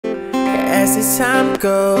as the time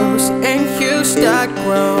goes and you start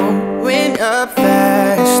growing up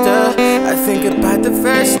faster, I think about the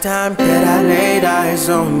first time that I laid eyes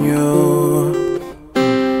on you.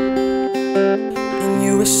 And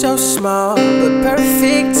you were so small but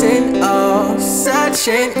perfect in all, such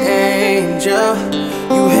an angel.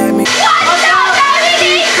 You had me.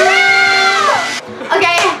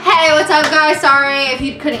 Okay, hey, what's up guys? Sorry if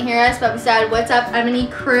you couldn't hear us, but we said what's up, M&E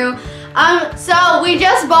crew. So we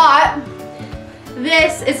just bought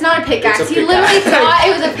this. It's not a pickaxe. He literally thought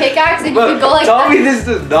it was a pickaxe and you could go like tell me this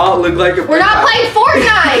does not look like a pickaxe. We're not playing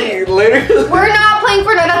Fortnite. Literally. We're not playing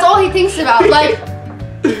Fortnite. That's all he thinks about. Like,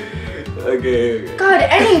 okay. God,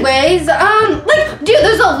 anyways, like, dude,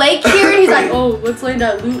 there's a lake here and he's like, oh, let's land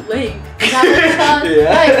at Loot Lake. Is that what it's called?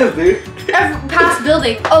 Yeah, like, dude. Past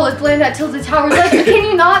building. Oh, let's land at Tilted Towers. Like, can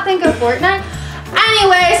you not think of Fortnite?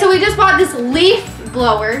 Anyway, so we just bought this leaf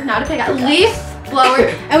blower, not a pickaxe, leaf blower,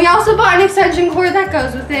 and we also bought an extension cord that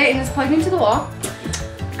goes with it and it's plugged into the wall.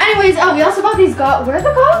 Anyways, oh, we also bought these where are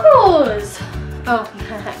the goggles? Oh,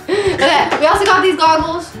 okay, we also got these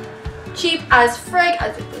goggles, cheap as frick,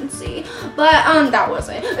 as you can see, but that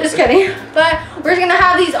wasn't, just kidding. But we're gonna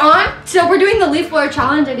have these on, so we're doing the leaf blower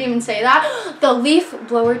challenge. I didn't even say that. The leaf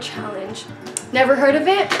blower challenge. Never heard of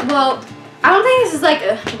it? Well, I don't think this is like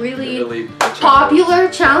a really popular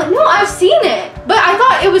challenge. No, I've seen it, but I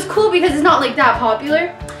thought it was cool because it's not like that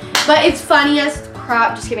popular. But it's funny as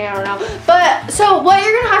crap. Just kidding, I don't know. But so what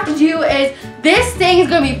you're gonna have to do is this thing is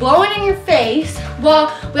gonna be blowing in your face.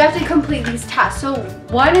 Well, we have to complete these tasks. So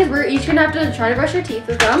one is we're each gonna have to try to brush our teeth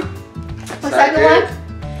with them. The second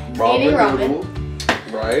one, eating ramen.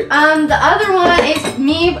 Right. The other one is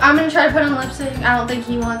me. I'm gonna try to put on lipstick. I don't think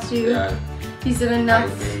he wants to. Yeah. He's done enough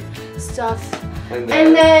stuff. And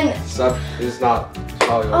then stuff is not.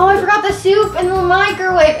 Oh, I forgot the soup in the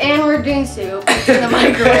microwave, and we're doing soup in the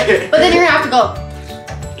microwave. But then you're gonna have to go.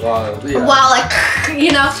 Wow, like,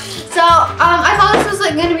 you know. So I thought this was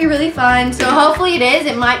like gonna be really fun. So hopefully it is.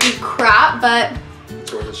 It might be crap, but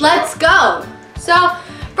let's go. So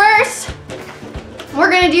first,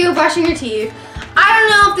 we're gonna do brushing your teeth. I don't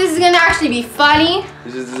know if this is gonna actually be funny.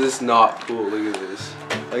 This is not cool. Look at this.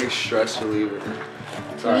 Like a stress reliever.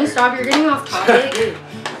 Can you stop? You're getting off topic.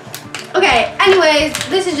 Okay, anyways,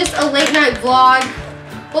 this is just a late night vlog.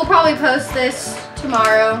 We'll probably post this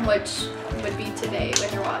tomorrow, which would be today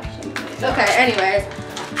when you're watching this. Okay, anyways.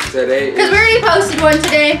 Today because we already posted one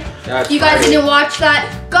today. You guys didn't watch that,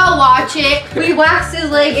 go watch it. We waxed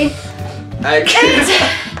his leg and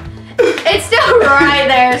it's still right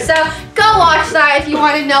there. So go watch that if you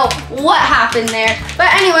want to know what happened there.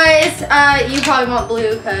 But anyways, you probably want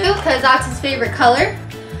blue because that's his favorite color.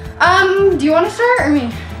 Do you want to start or me?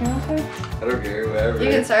 You want to start? I don't care, whatever. You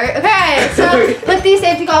can start. Okay, so put these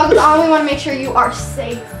safety goggles on. We want to make sure you are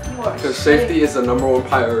safe. You are because safety is the #1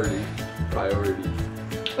 priority.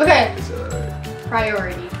 Okay.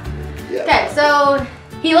 Priority. Yeah. Okay, so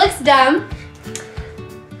he looks dumb.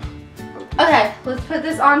 Okay, let's put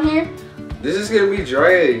this on here. This is gonna be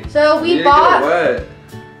dry. So we bought. Wet.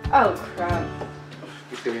 Oh crap.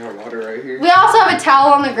 It's gonna be hot water right here. We also have a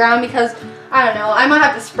towel on the ground because I don't know. I might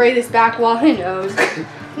have to spray this back wall. Who knows?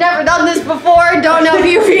 Never done this before. Don't know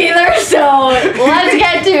you either. So let's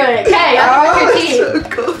get to it. Okay, brush your teeth. So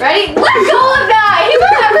cool. Ready? Let go of that. He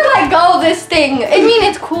will never let go of this thing. I mean,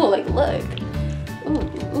 it's cool. Like, look.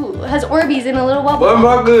 Ooh, it has Orbeez in a little bubble. Where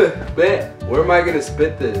am I gonna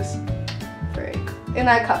spit this? Frick. In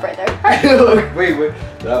that cup right there. Wait.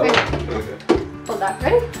 That Wait. one? Okay. Hold that.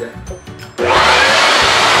 Ready? Yeah.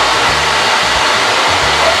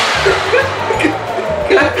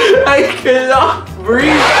 I cannot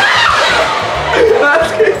breathe.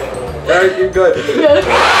 Alright, keep going.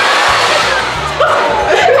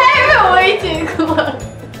 I'm way too close.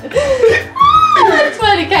 That's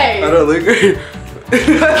funny, okay. I don't look great.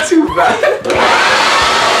 Not too bad.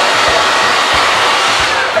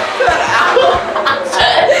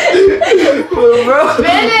 Bro.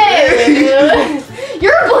 Finish.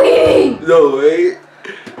 You're bleeding. No, wait.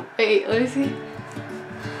 Wait, let me see.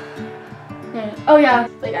 Oh yeah,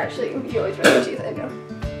 like actually, you always brush your teeth, I know.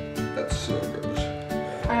 That's so gross.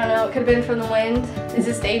 I don't know, it could have been from the wind. Is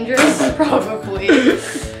this dangerous? Probably.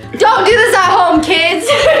 Don't do this at home, kids!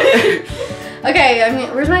 Okay, I mean,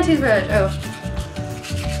 where's my toothbrush? Oh.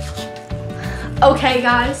 Okay,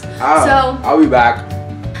 guys, so. I'll be back.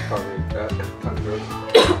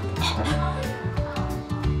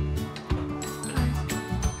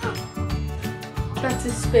 That's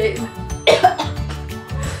his spit.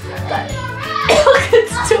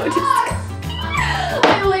 It's so disgusting. I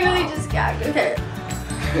literally just gagged. Okay.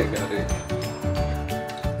 Got it.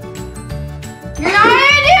 You're not gonna do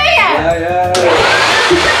it yet! Yeah.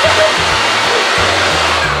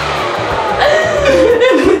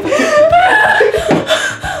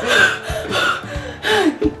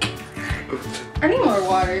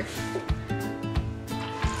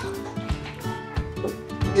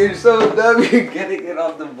 You're so dumb. You're getting it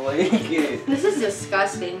off the blanket. This is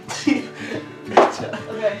disgusting. Okay.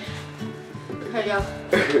 Okay, go.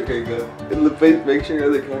 Okay, go. In the face, make sure you're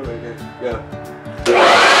on the camera again. Go.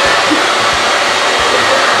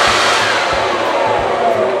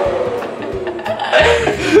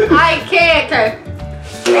 I can't. Okay.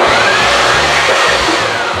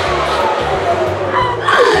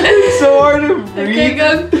 It's so hard to breathe. Okay,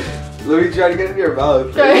 go. Let me try to get it in your mouth.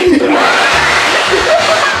 Okay.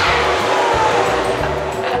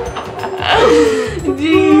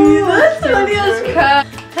 Jeez, that's funny as crap.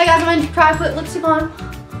 Hey guys, I'm gonna try to put lipstick on.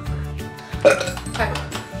 Okay.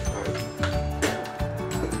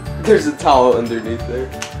 There's a towel underneath there.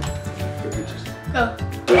 Go.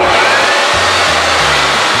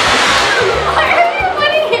 Why are you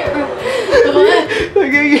putting it? What?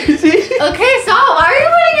 Okay, you see? Okay, stop. Why are you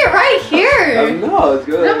putting it right here? No, it's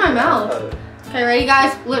good. Put it in my mouth. Okay, ready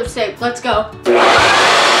guys? Lipstick. Let's go.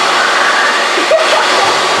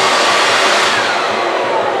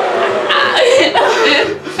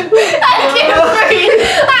 I can't breathe.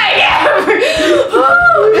 I can't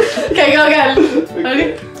breathe. Okay, go again. Ready?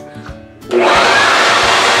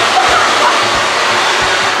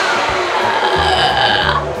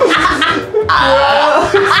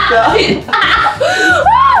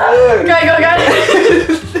 Okay, go again.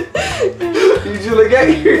 Did you look at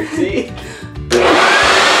your teeth?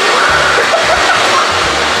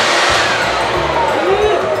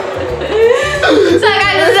 So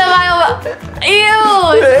guys, this is the final.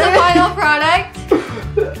 Ew! This is the final product.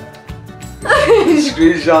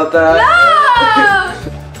 Screenshot that. No!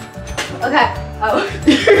 Okay. Oh.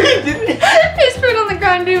 His food on the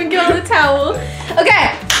ground, didn't even get on the towel.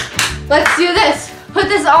 Okay. Let's do this. Put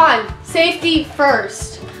this on. Safety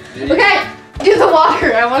first. Okay. Do the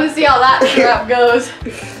water. I want to see how that crap goes.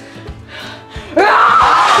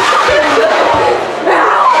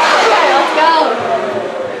 Okay, let's go.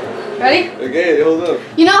 Ready? Okay, hold up.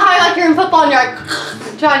 You know how like you're in football and you're like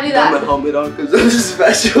trying to do I have that. my helmet on because I'm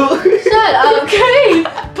special. Shut up, okay?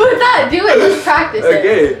 Put that, do it, let's practice it.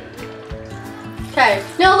 Okay. Okay,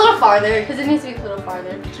 no, a little farther, because it needs to be a little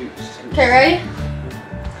farther. Okay, ready?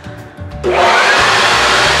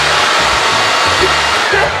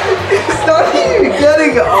 It's not even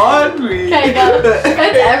getting on me. Okay, go.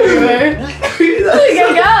 It's everywhere.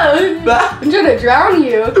 Okay, go. I'm trying to drown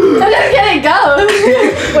you. I'm just kidding, go.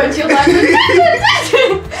 Once you laugh.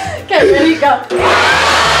 Okay, ready, go.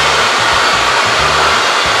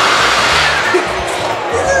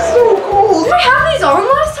 This is so cold. Did I have these on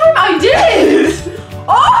last time? I didn't.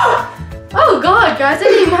 Oh! Oh god, guys, I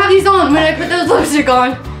didn't even have these on when I put those lipstick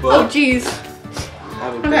on. Well, Oh, jeez. I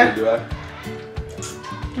haven't Okay. played, do I?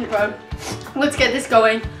 Okay. Let's get this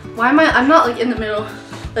going. Why am I'm not like in the middle.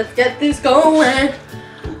 Let's get this going.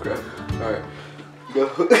 Oh crap. Alright. Go.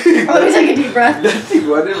 Let me take a deep breath. Nothing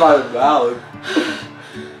went in my mouth.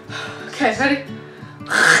 Okay, ready?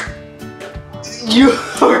 You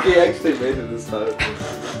okay, I actually made it this time.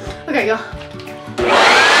 Okay, go.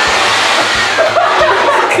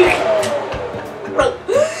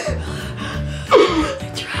 I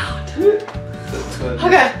drowned. That's fun.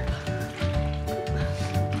 Okay.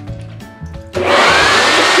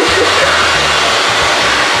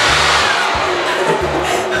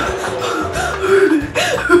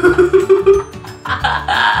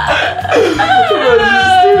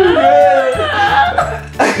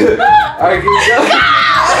 Alright, keep going.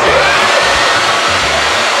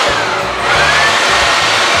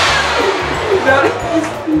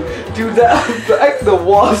 Dude, that back the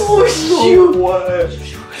wall. Oh, shoot. What?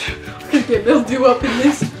 Okay, they'll do up in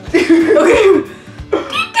this. Okay.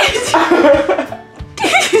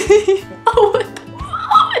 Oh, what the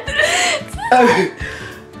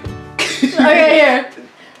Okay, here.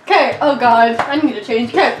 Okay, oh god, I need to change.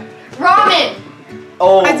 Okay, ramen.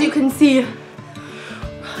 Oh. As you can see.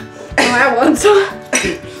 Oh, I want some.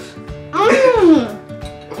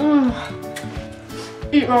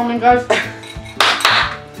 Eat ramen, guys.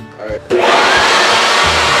 Alright.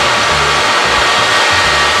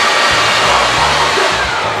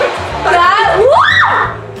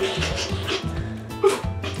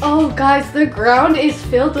 Oh, guys, the ground is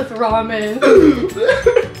filled with ramen. Wait,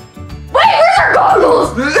 where's your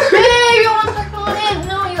goggles? Babe, you want to start going in?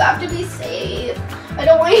 No, you have to be safe. I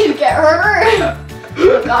don't want you to get hurt.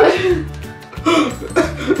 Oh, God.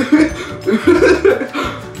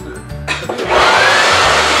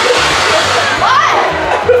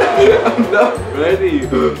 I'm not ready.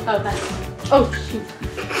 Okay. Oh, shoot.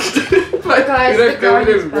 My Guys, feet are the ground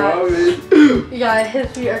covered is in bad. ramen. Yeah, his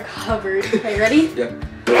feet are covered. Okay, ready? Yeah.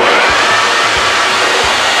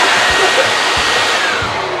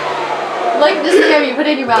 Like this thing you put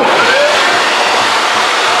in your mouth.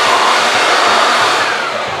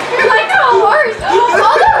 You're like the horse.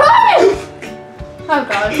 Oh, they're running. Oh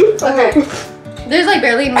god. Okay. There's like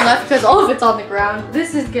barely any left because all of it's on the ground.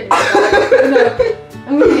 This is getting bad.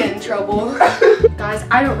 I'm gonna get in trouble. Guys,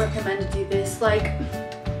 I don't recommend to do this. Like,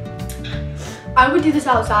 I would do this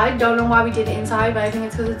outside. Don't know why we did it inside, but I think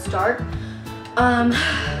it's because it's dark.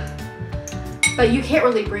 But you can't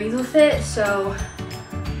really breathe with it, so.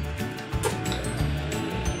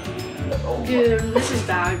 Dude, this is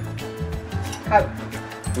bad. Okay.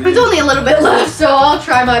 There's only a little bit left, so I'll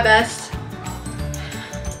try my best.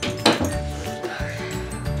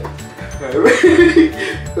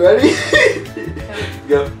 Ready?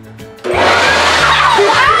 Go.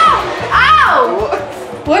 Ow!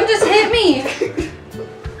 Ow! One just hit me. I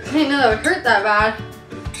didn't know that would hurt that bad.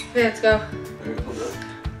 Okay, let's go.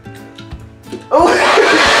 Oh!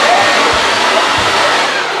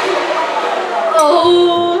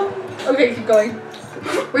 Oh! Okay, keep going.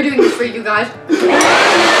 We're doing this for you guys.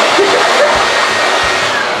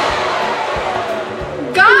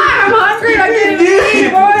 God, I'm hungry. I can't even eat,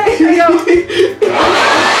 boy. Here we go.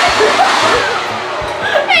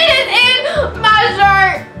 It is in my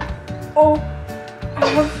shirt. Oh.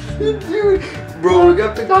 Dude. Bro, we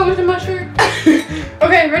got the Dog was in my shirt.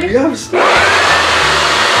 Okay, ready? We have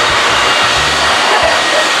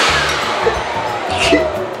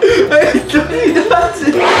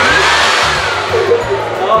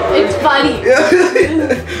It's funny.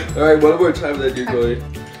 Alright, one more time then you're going.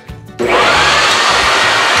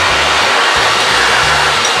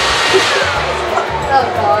 Oh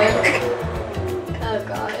god. Oh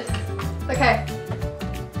god. Okay.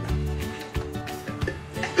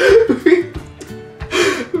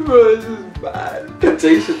 Bro, this is bad. It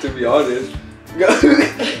takes it to be honest. Go.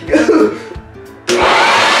 Go.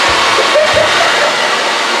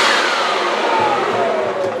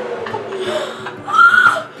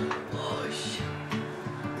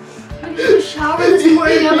 Shower this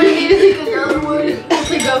morning. I'm gonna need to take another one.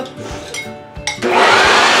 Okay, go.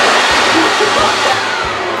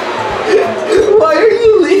 Why are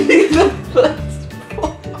you leaving the last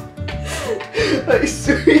ball? I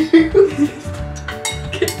swear you.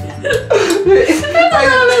 There's a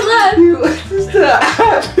little bit left. What does that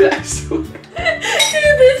happen? I swear.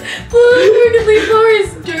 Dude, this freaking floor is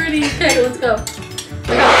dirty. Okay, let's go.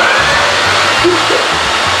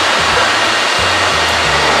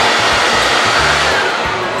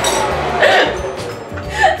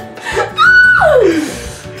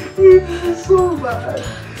 So bad.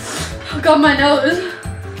 Oh god, my nose.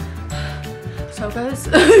 So guys,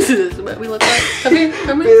 this is what we look like. Come here,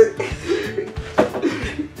 come here.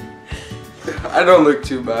 I don't look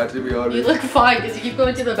too bad, to be honest. You look fine because you keep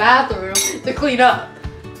going to the bathroom to clean up.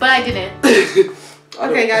 But I didn't.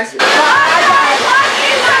 Okay, guys.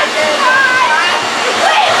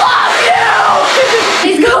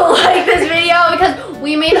 Please go like this video because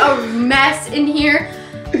we made a mess in here.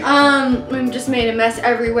 We just made a mess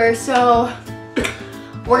everywhere, so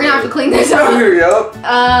we're gonna have to clean this up.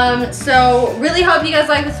 Yep. So really hope you guys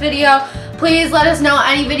like this video. Please let us know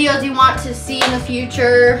any videos you want to see in the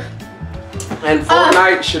future. And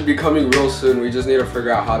Fortnite should be coming real soon. We just need to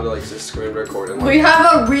figure out how to like just screen record and We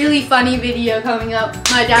have a really funny video coming up.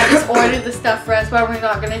 My dad just ordered the stuff for us, but we're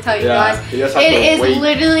not gonna tell you guys. It is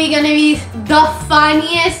literally gonna be the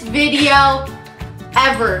funniest video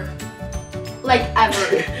ever. Like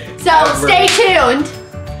ever. So stay tuned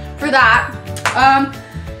for that.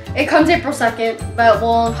 It comes April 2nd, but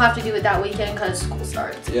we'll have to do it that weekend because school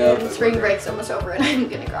starts. Yeah. And spring break's almost over and I'm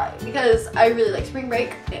gonna cry because I really like spring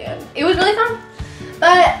break and it was really fun.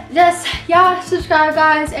 But just, yeah, subscribe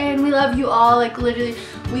guys and we love you all. Like literally,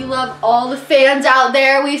 we love all the fans out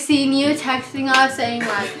there. We've seen you texting us saying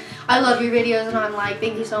like, I love your videos and I'm like,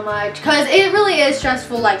 thank you so much. Because it really is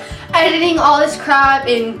stressful like editing all this crap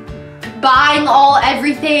and buying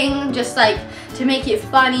everything just like to make it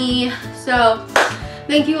funny. So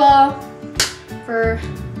thank you all for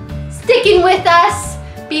sticking with us,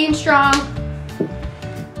 being strong.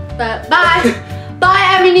 But bye.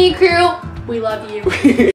 Bye, M&E crew. We love you.